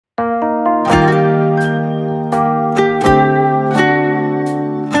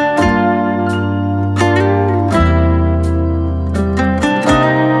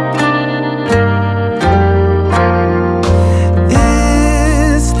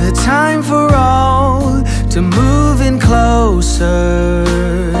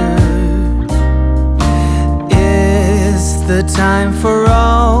time for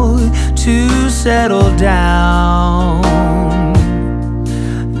all to settle down.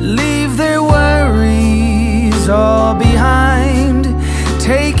 Leave their worries all behind.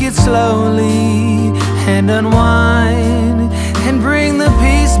 Take it slowly and unwind, and bring the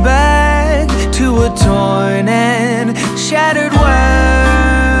peace back to a torn and shattered world.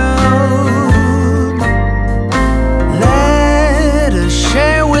 Let us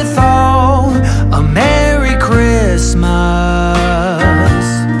share with all a Merry Christmas.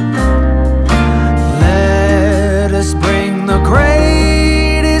 Let us bring the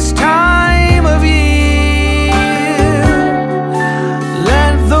greatest time of year.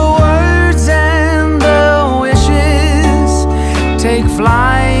 Let the words and the wishes take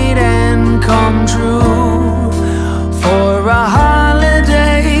flight and come true, for a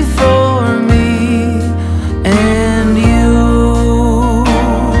holiday for me and you.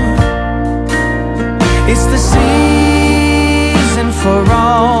 It's the season for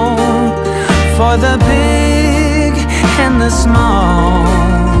all, for the big and the small,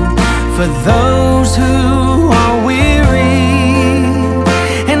 for those who